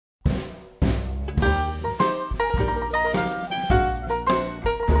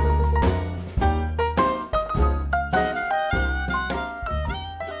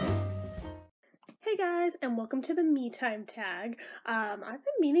to the me time tag. I've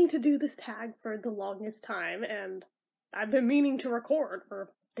been meaning to do this tag for the longest time, and I've been meaning to record for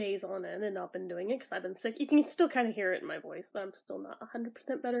days on end and not been doing it because I've been sick. You can still kind of hear it in my voice. I'm still not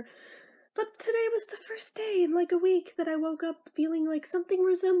 100% better. But today was the first day in like a week that I woke up feeling like something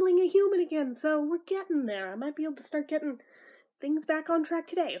resembling a human again, so we're getting there. I might be able to start getting things back on track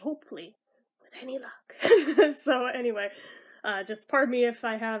today, hopefully, with any luck. So anyway, just pardon me if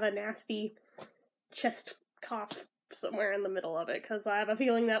I have a nasty chest cough somewhere in the middle of it, because I have a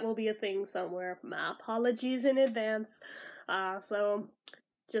feeling that will be a thing somewhere. My apologies in advance. So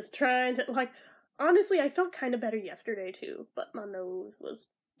just trying to, like, honestly, I felt kind of better yesterday too, but my nose was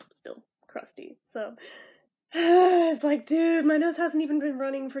still crusty, so it's like, dude, my nose hasn't even been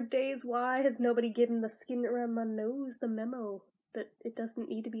running for days. Why has nobody given the skin around my nose the memo that it doesn't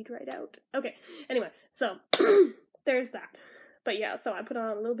need to be dried out? Okay, anyway, so there's that. But yeah, so I put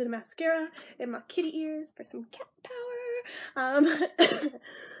on a little bit of mascara in my kitty ears for some cat power.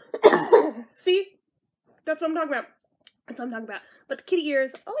 See? That's what I'm talking about. That's what I'm talking about. But the kitty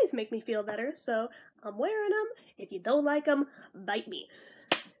ears always make me feel better, so I'm wearing them. If you don't like them, bite me.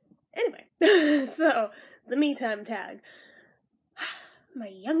 Anyway, so the me time tag. My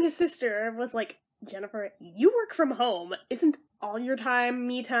youngest sister was like, Jennifer, you work from home. Isn't all your time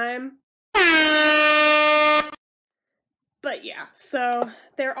me time? But yeah, so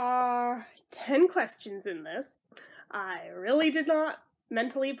there are 10 questions in this. I really did not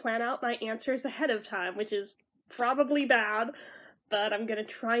mentally plan out my answers ahead of time, which is probably bad, but I'm gonna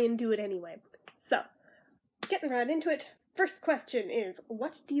try and do it anyway. So, getting right into it. First question is,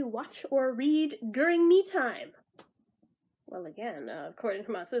 what do you watch or read during me time? Well, again, according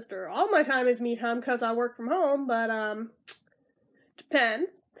to my sister, all my time is me time because I work from home, but,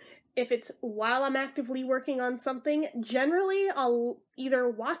 depends. If it's while I'm actively working on something, generally I'll either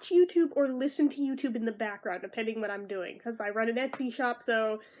watch YouTube or listen to YouTube in the background, depending what I'm doing, because I run an Etsy shop,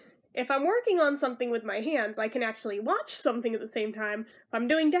 so if I'm working on something with my hands, I can actually watch something at the same time. If I'm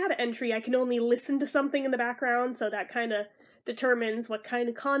doing data entry, I can only listen to something in the background, so that kind of determines what kind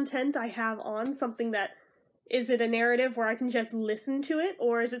of content I have on. Something that, is it a narrative where I can just listen to it,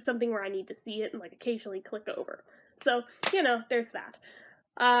 or is it something where I need to see it and like occasionally click over? So, you know, there's that.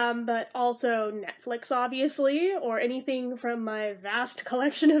 But also Netflix, obviously, or anything from my vast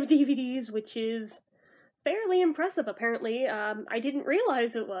collection of DVDs, which is fairly impressive, apparently. I didn't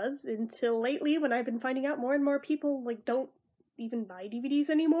realize it was until lately when I've been finding out more and more people, like, don't even buy DVDs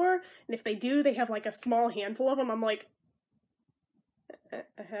anymore, and if they do, they have, like, a small handful of them. I'm like, I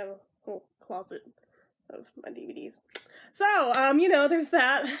have a whole closet of my DVDs. So, you know, there's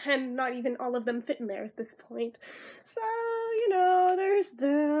that, and not even all of them fit in there at this point. So, you know, there's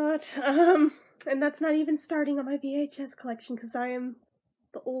that. And that's not even starting on my VHS collection, because I am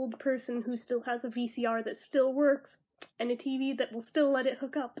the old person who still has a VCR that still works, and a TV that will still let it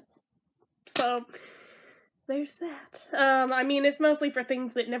hook up. So, there's that. I mean, it's mostly for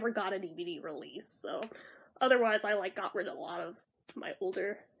things that never got a DVD release, so otherwise I, like, got rid of a lot of my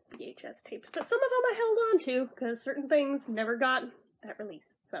older VHS tapes, but some of them I held on to, because certain things never got that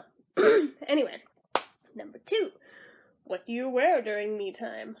release. So, anyway, number 2. What do you wear during me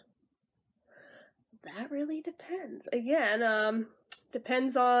time? That really depends. Again,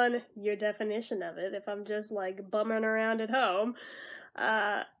 depends on your definition of it. If I'm just, like, bumming around at home,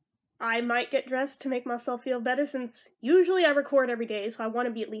 I might get dressed to make myself feel better, since usually I record every day, so I want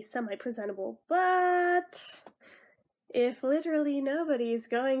to be at least semi-presentable, but if literally nobody's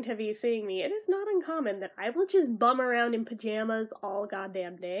going to be seeing me, it is not uncommon that I will just bum around in pajamas all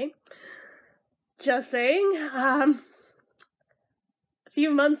goddamn day. Just saying. A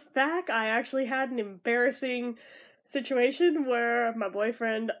few months back, I actually had an embarrassing situation where my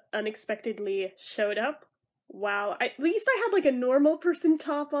boyfriend unexpectedly showed up while at least I had like a normal person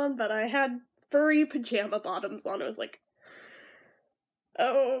top on, but I had furry pajama bottoms on. I was like,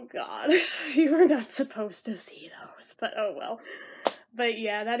 oh god, you were not supposed to see those, but oh well. But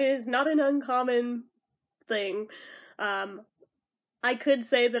yeah, that is not an uncommon thing. I could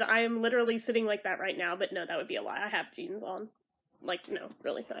say that I am literally sitting like that right now, but no, that would be a lie. I have jeans on. Like, no,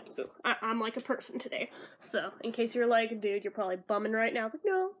 really. I'm like a person today. So, in case you're like, dude, you're probably bumming right now, I was like,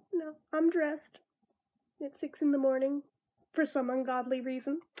 no, I'm dressed. It's 6 in the morning for some ungodly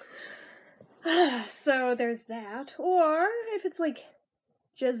reason. So, there's that. Or, if it's like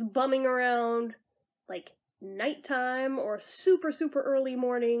just bumming around, like, nighttime or super, super early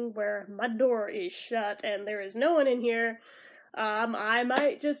morning where my door is shut and there is no one in here, I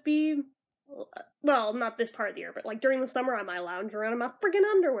might just be, well, not this part of the year, but, like, during the summer, I might lounge around in my friggin'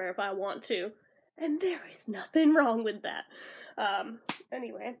 underwear if I want to. And there is nothing wrong with that.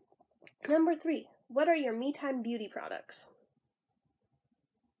 Anyway, number 3. What are your me-time beauty products?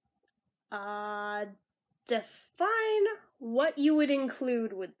 Define what you would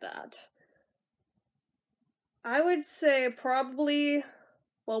include with that. I would say probably,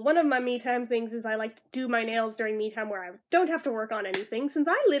 well, one of my me-time things is I like to do my nails during me-time where I don't have to work on anything, since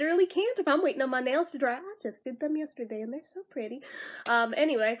I literally can't if I'm waiting on my nails to dry. I just did them yesterday and they're so pretty.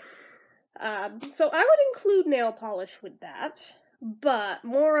 Anyway, so I would include nail polish with that, but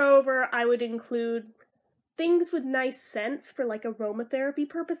moreover, I would include things with nice scents for like aromatherapy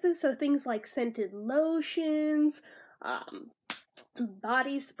purposes, so things like scented lotions,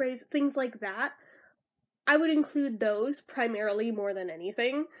 body sprays, things like that. I would include those primarily more than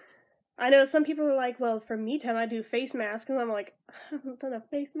anything. I know some people are like, well, for me time I do face masks, and I'm like, I haven't done a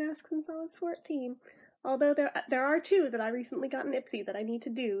face mask since I was 14. Although there are two that I recently got in Ipsy that I need to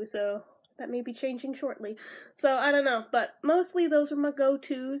do, so that may be changing shortly. So I don't know, but mostly those are my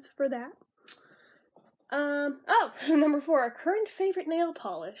go-tos for that. Oh, number 4, a current favorite nail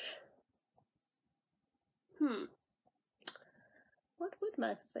polish. What would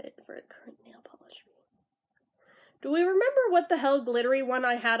my favorite current nail polish be? Do we remember what the hell glittery one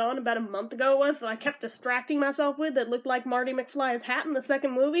I had on about a month ago was that I kept distracting myself with that looked like Marty McFly's hat in the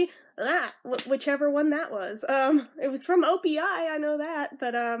second movie? That, whichever one that was. It was from OPI, I know that,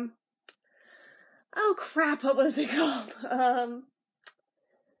 but, oh crap, what was it called?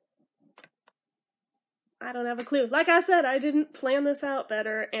 I don't have a clue. Like I said, I didn't plan this out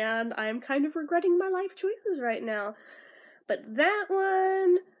better, and I'm kind of regretting my life choices right now. But that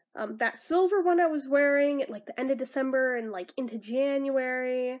one, that silver one I was wearing at like the end of December and like into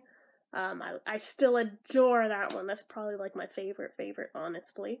January, I still adore that one. That's probably like my favorite,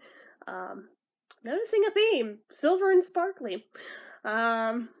 honestly. Noticing a theme, silver and sparkly.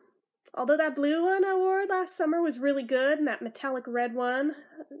 Although that blue one I wore last summer was really good, and that metallic red one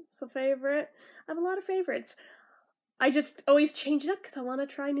is a favorite. I have a lot of favorites. I just always change it up because I want to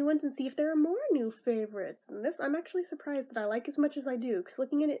try new ones and see if there are more new favorites. And this, I'm actually surprised that I like as much as I do, because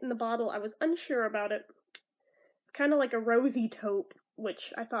looking at it in the bottle, I was unsure about it. It's kind of like a rosy taupe,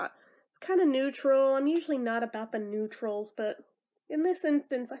 which I thought, it's kind of neutral. I'm usually not about the neutrals, but in this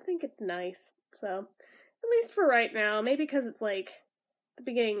instance, I think it's nice. So, at least for right now, maybe because it's like the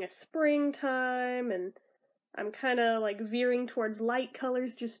beginning of springtime, and I'm kind of like veering towards light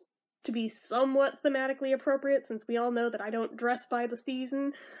colors just to be somewhat thematically appropriate, since we all know that I don't dress by the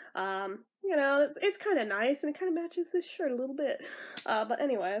season. You know, it's kind of nice, and it kind of matches this shirt a little bit. But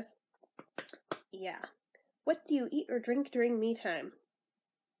anyways, yeah. What do you eat or drink during me time?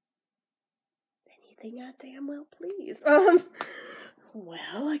 Anything I damn well please.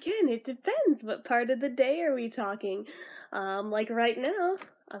 Well, again, it depends. What part of the day are we talking? Like right now,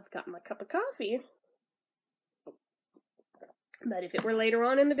 I've got my cup of coffee. But if it were later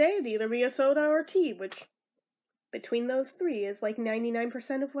on in the day, it'd either be a soda or tea, which between those three is like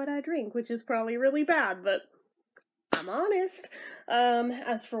 99% of what I drink, which is probably really bad, but I'm honest.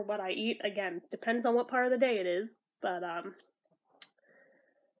 As for what I eat, again, depends on what part of the day it is, but,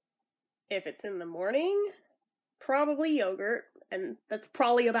 if it's in the morning, probably yogurt, and that's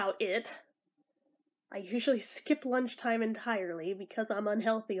probably about it. I usually skip lunchtime entirely because I'm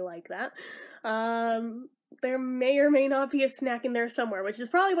unhealthy like that. There may or may not be a snack in there somewhere, which is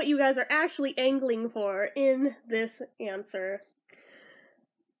probably what you guys are actually angling for in this answer.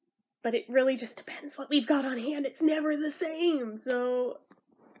 But it really just depends what we've got on hand. It's never the same, so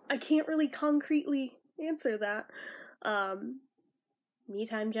I can't really concretely answer that. Me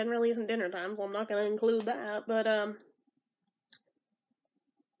time generally isn't dinner time, so I'm not going to include that, but, I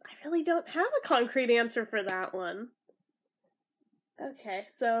really don't have a concrete answer for that one. Okay,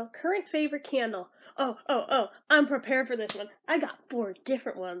 so current favorite candle. Oh, I'm prepared for this one. I got 4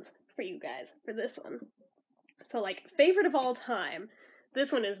 different ones for you guys for this one. So, like, favorite of all time.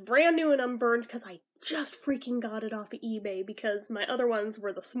 This one is brand new and unburned because I just freaking got it off of eBay because my other ones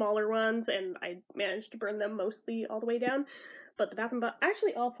were the smaller ones and I managed to burn them mostly all the way down. But the Bath & Body...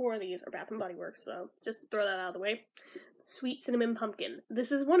 Actually, all 4 of these are Bath & Body Works, so just throw that out of the way. Sweet Cinnamon Pumpkin.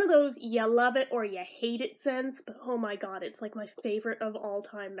 This is one of those you love it or you hate it scents, but oh my god, it's like my favorite of all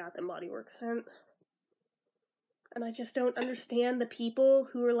time Bath & Body Works scent. And I just don't understand the people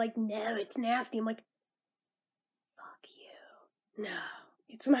who are like, no, it's nasty. I'm like, fuck you. No,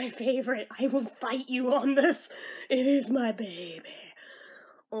 it's my favorite. I will fight you on this. It is my baby.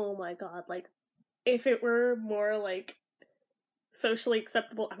 Oh my god, like, if it were more, like, socially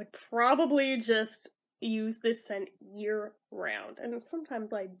acceptable, I would probably just use this scent year-round, and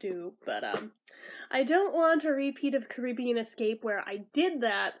sometimes I do, but, I don't want a repeat of Caribbean Escape where I did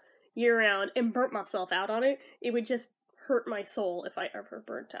that year-round and burnt myself out on it. It would just hurt my soul if I ever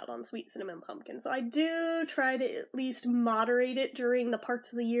burnt out on sweet cinnamon pumpkin. So I do try to at least moderate it during the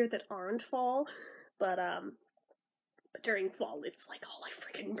parts of the year that aren't fall. But during fall, it's like all I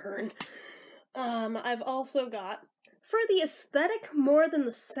freaking burn. I've also got, for the aesthetic more than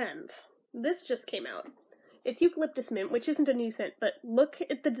the scent, this just came out. It's Eucalyptus Mint, which isn't a new scent, but look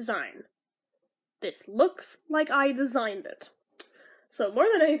at the design. This looks like I designed it. So more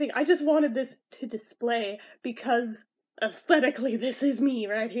than anything, I just wanted this to display because aesthetically this is me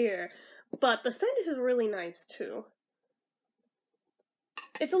right here. But the scent is really nice too.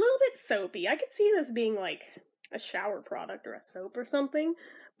 It's a little bit soapy. I could see this being like a shower product or a soap or something,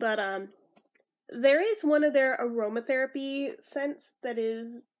 but there is one of their aromatherapy scents that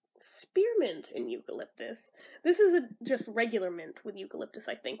is spearmint and eucalyptus. This is just regular mint with eucalyptus,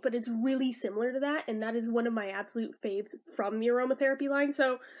 I think, but it's really similar to that, and that is one of my absolute faves from the aromatherapy line,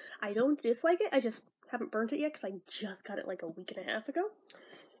 so I don't dislike it, I just haven't burnt it yet because I just got it like a week and a half ago.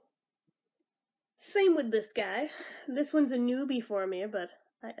 Same with this guy. This one's a newbie for me, but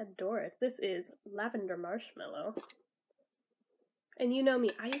I adore it. This is Lavender Marshmallow. And you know me,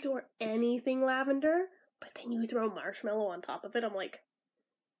 I adore anything lavender, but then you throw marshmallow on top of it, I'm like,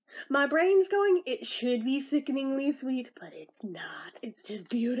 my brain's going, it should be sickeningly sweet, but it's not. It's just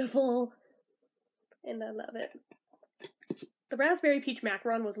beautiful. And I love it. The Raspberry Peach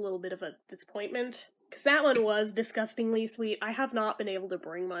Macaron was a little bit of a disappointment, because that one was disgustingly sweet. I have not been able to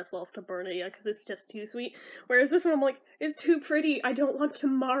bring myself to burn it yet, because it's just too sweet. Whereas this one, I'm like, it's too pretty. I don't want to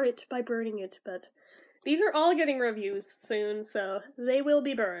mar it by burning it, but these are all getting reviews soon, so they will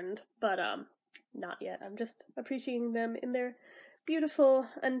be burned, but not yet. I'm just appreciating them in their beautiful,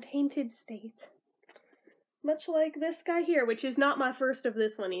 untainted state. Much like this guy here, which is not my first of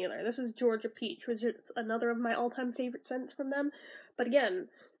this one either. This is Georgia Peach, which is another of my all-time favorite scents from them. But again,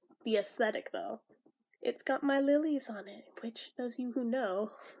 the aesthetic, though. It's got my lilies on it, which, those of you who know,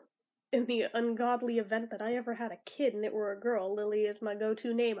 in the ungodly event that I ever had a kid and it were a girl, Lily is my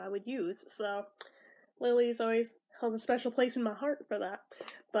go-to name I would use, so Lily's always held a special place in my heart for that.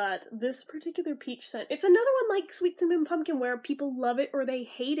 But this particular peach scent, it's another one like Sweet Cinnamon Pumpkin where people love it or they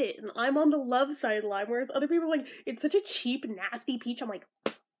hate it, and I'm on the love side of the line, whereas other people are like, it's such a cheap, nasty peach, I'm like,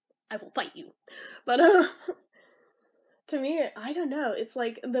 I will fight you. But, to me, I don't know, it's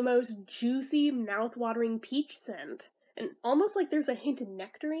like the most juicy, mouth-watering peach scent, and almost like there's a hint of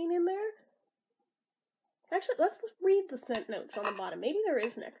nectarine in there. Actually, let's read the scent notes on the bottom. Maybe there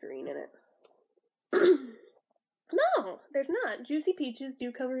is nectarine in it. No, there's not. Juicy peaches,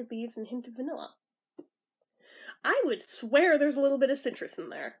 dew-covered leaves, and hint of vanilla. I would swear there's a little bit of citrus in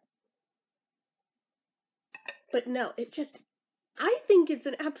there. But no, I think it's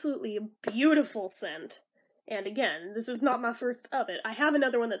an absolutely beautiful scent. And again, this is not my first of it. I have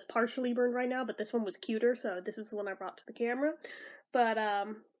another one that's partially burned right now, but this one was cuter, so this is the one I brought to the camera. But,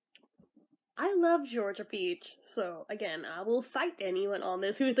 I love Georgia Peach, so again, I will fight anyone on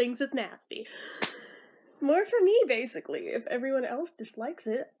this who thinks it's nasty. More for me, basically. If everyone else dislikes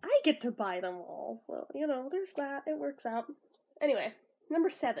it, I get to buy them all. So, you know, there's that. It works out. Anyway, number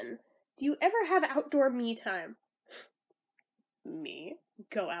 7. Do you ever have outdoor me time? Me?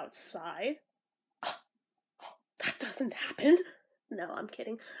 Go outside? Oh, that doesn't happen. No, I'm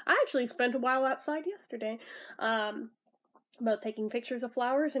kidding. I actually spent a while outside yesterday. About taking pictures of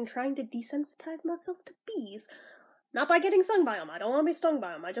flowers and trying to desensitize myself to bees. Not by getting stung by them. I don't want to be stung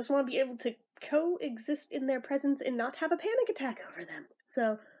by them. I just want to be able to coexist in their presence and not have a panic attack over them.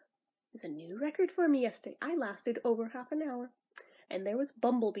 So, it's a new record for me yesterday. I lasted over half an hour. And there was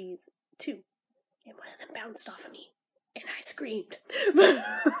bumblebees, too. And one of them bounced off of me. And I screamed.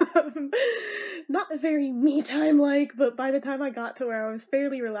 Not very me time-like, but by the time I got to where I was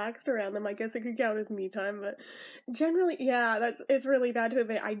fairly relaxed around them, I guess it could count as me time, but generally, yeah, it's really bad to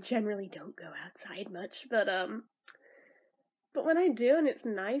admit, I generally don't go outside much, but when I do and it's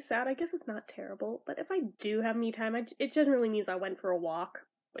nice out, I guess it's not terrible, but if I do have me time, it generally means I went for a walk,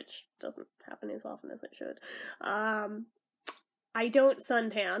 which doesn't happen as often as it should. I don't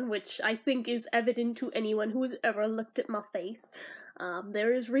suntan, which I think is evident to anyone who has ever looked at my face.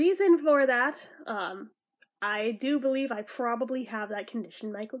 There is reason for that. I do believe I probably have that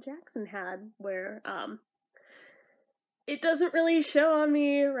condition Michael Jackson had, where, it doesn't really show on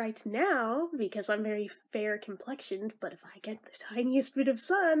me right now, because I'm very fair complexioned, but if I get the tiniest bit of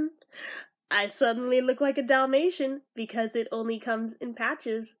sun, I suddenly look like a Dalmatian, because it only comes in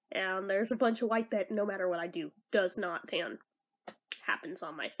patches, and there's a bunch of white that, no matter what I do, does not tan. Happens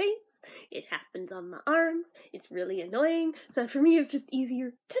on my face, it happens on my arms, it's really annoying, so for me it's just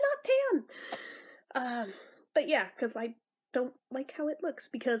easier to not tan. But yeah, because I don't like how it looks,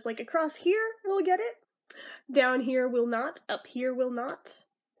 because like across here, we'll get it, Down here will not, up here will not,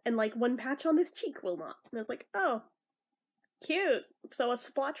 and like one patch on this cheek will not. And I was like, oh, cute. So a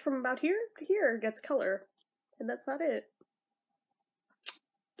splotch from about here to here gets color, and that's about it.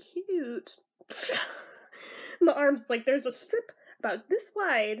 Cute. The arms, like, there's a strip about this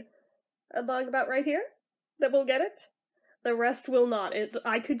wide along about right here that will get it. The rest will not.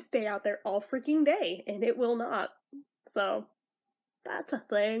 I could stay out there all freaking day, and it will not. So, that's a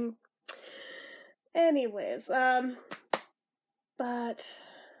thing. Anyways, but,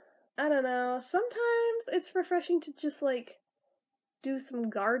 I don't know, sometimes it's refreshing to just, like, do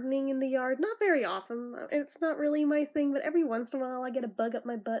some gardening in the yard. Not very often. It's not really my thing, but every once in a while I get a bug up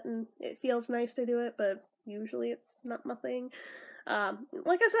my butt and it feels nice to do it, but usually it's not my thing.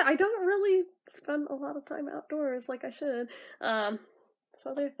 Like I said, I don't really spend a lot of time outdoors like I should.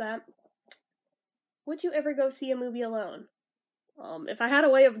 So there's that. Would you ever go see a movie alone? If I had a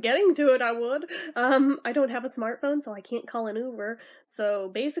way of getting to it, I would. I don't have a smartphone, so I can't call an Uber. So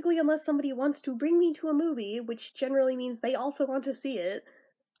basically, unless somebody wants to bring me to a movie, which generally means they also want to see it,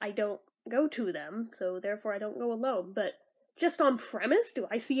 I don't go to them, so therefore I don't go alone. But just on premise, do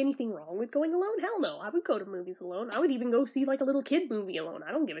I see anything wrong with going alone? Hell no, I would go to movies alone. I would even go see, like, a little kid movie alone.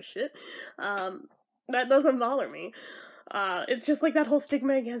 I don't give a shit. That doesn't bother me. It's just like that whole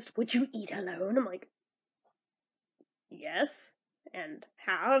stigma against, would you eat alone? I'm like, yes. And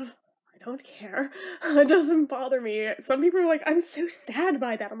have. I don't care. It doesn't bother me. Some people are like, I'm so sad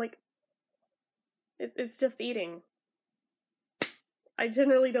by that. I'm like, it's just eating. I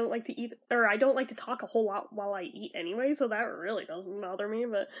generally don't like to eat, or I don't like to talk a whole lot while I eat anyway, so that really doesn't bother me,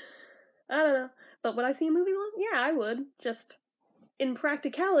 but I don't know. But would I see a movie alone? Yeah, I would. Just, in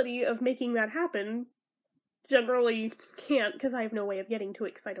practicality of making that happen, generally can't, because I have no way of getting to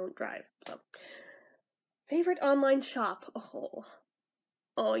it because I don't drive, so. Favorite online shop?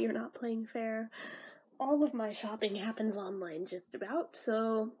 Oh, you're not playing fair. All of my shopping happens online, just about,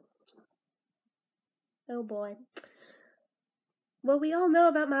 so... Oh boy. Well, we all know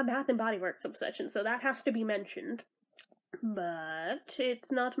about my Bath & Body Works obsession, so that has to be mentioned. But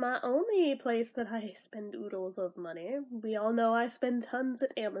it's not my only place that I spend oodles of money. We all know I spend tons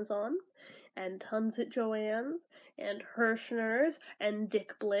at Amazon, and tons at Joann's, and Hirschner's, and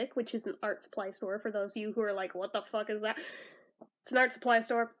Dick Blick, which is an art supply store for those of you who are like, what the fuck is that? It's an art supply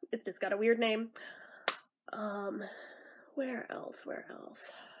store. It's just got a weird name. Where else?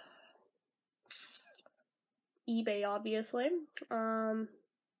 eBay, obviously.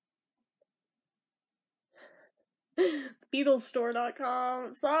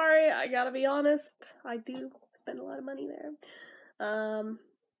 BeatleStore.com. Sorry, I gotta be honest. I do spend a lot of money there.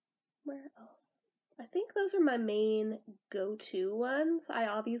 Where else? I think those are my main go-to ones. I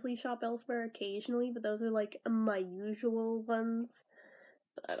obviously shop elsewhere occasionally, but those are like my usual ones.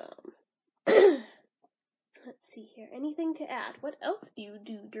 But let's see here. Anything to add? What else do you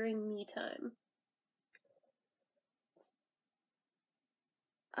do during me time?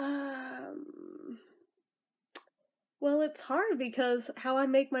 Well, it's hard because how I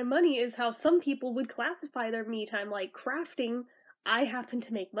make my money is how some people would classify their me time, like crafting. I happen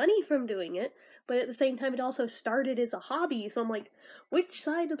to make money from doing it, but at the same time it also started as a hobby, so I'm like, which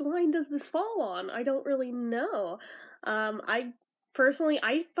side of the line does this fall on? I don't really know. I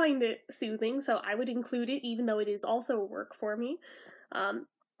find it soothing, so I would include it, even though it is also work for me.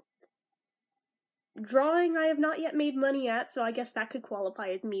 Drawing I have not yet made money at, so I guess that could qualify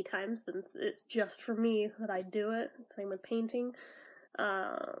as me time since it's just for me that I do it. Same with painting.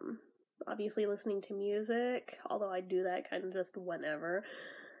 Obviously listening to music, although I do that kind of just whenever.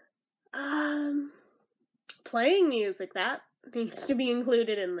 Playing music, that needs to be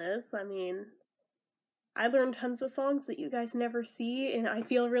included in this. I mean, I learned tons of songs that you guys never see, and I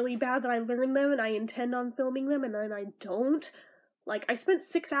feel really bad that I learned them and I intend on filming them and then I don't. Like, I spent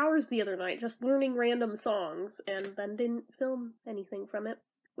 6 hours the other night just learning random songs, and then didn't film anything from it,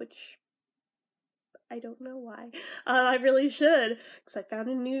 which I don't know why. I really should, because I found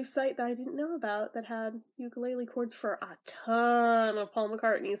a new site that I didn't know about that had ukulele chords for a ton of Paul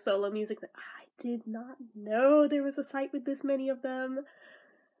McCartney solo music that I did not know there was a site with this many of them.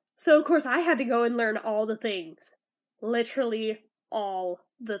 So, of course, I had to go and learn all the things. Literally all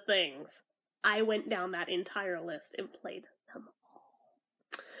the things. I went down that entire list and played them.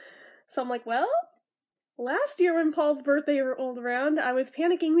 So I'm like, well, last year when Paul's birthday rolled around, I was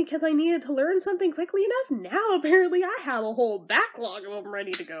panicking because I needed to learn something quickly enough. Now apparently I have a whole backlog of them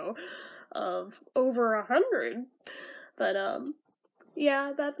ready to go, of over 100. But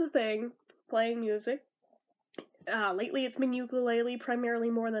yeah, that's the thing. Playing music. Lately it's been ukulele primarily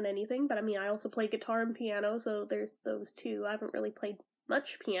more than anything, but I mean I also play guitar and piano, so there's those two. I haven't really played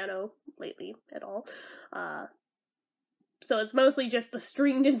much piano lately at all. So it's mostly just the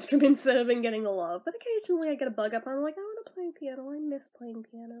stringed instruments that have been getting the love. But occasionally I get a bug up and I'm like, I want to play piano. I miss playing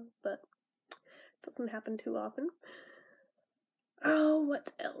piano, but it doesn't happen too often. Oh,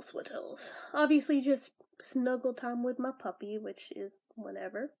 what else? What else? Obviously just snuggle time with my puppy, which is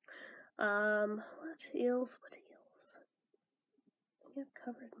whenever. What else? What else? I think I've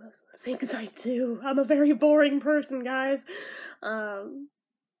covered most of the things I do. I'm a very boring person, guys. I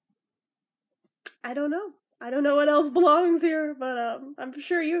don't know. I don't know what else belongs here, but I'm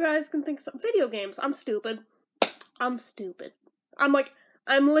sure you guys can think of some. Video games. I'm stupid. I'm stupid.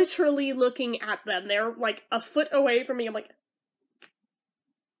 I'm literally looking at them. They're like a foot away from me. I'm like,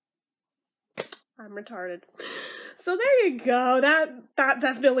 I'm retarded. So there you go. That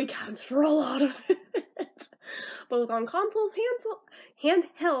definitely counts for a lot of it. Both on consoles,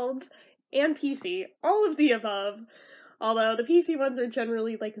 handhelds, and PC. All of the above. Although the PC ones are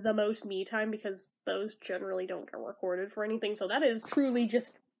generally like the most me time because those generally don't get recorded for anything. So that is truly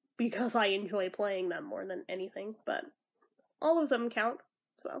just because I enjoy playing them more than anything. But all of them count.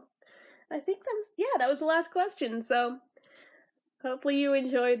 So I think that was the last question. So hopefully you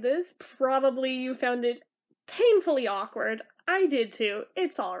enjoyed this. Probably you found it painfully awkward. I did too.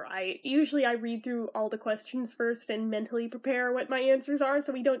 It's alright. Usually I read through all the questions first and mentally prepare what my answers are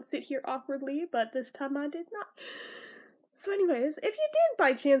so we don't sit here awkwardly, but this time I did not. So anyways, if you did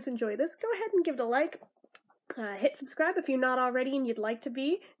by chance enjoy this, go ahead and give it a like. Hit subscribe if you're not already and you'd like to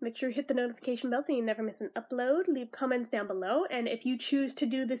be. Make sure you hit the notification bell so you never miss an upload. Leave comments down below, and if you choose to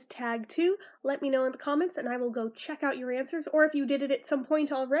do this tag too, let me know in the comments and I will go check out your answers, or if you did it at some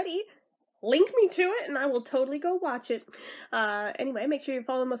point already, link me to it and I will totally go watch it. Anyway, make sure you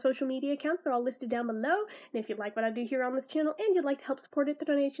follow my social media accounts. They're all listed down below. And if you like what I do here on this channel and you'd like to help support it, the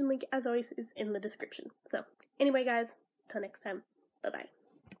donation link, as always, is in the description. So, anyway guys, till next time, bye-bye.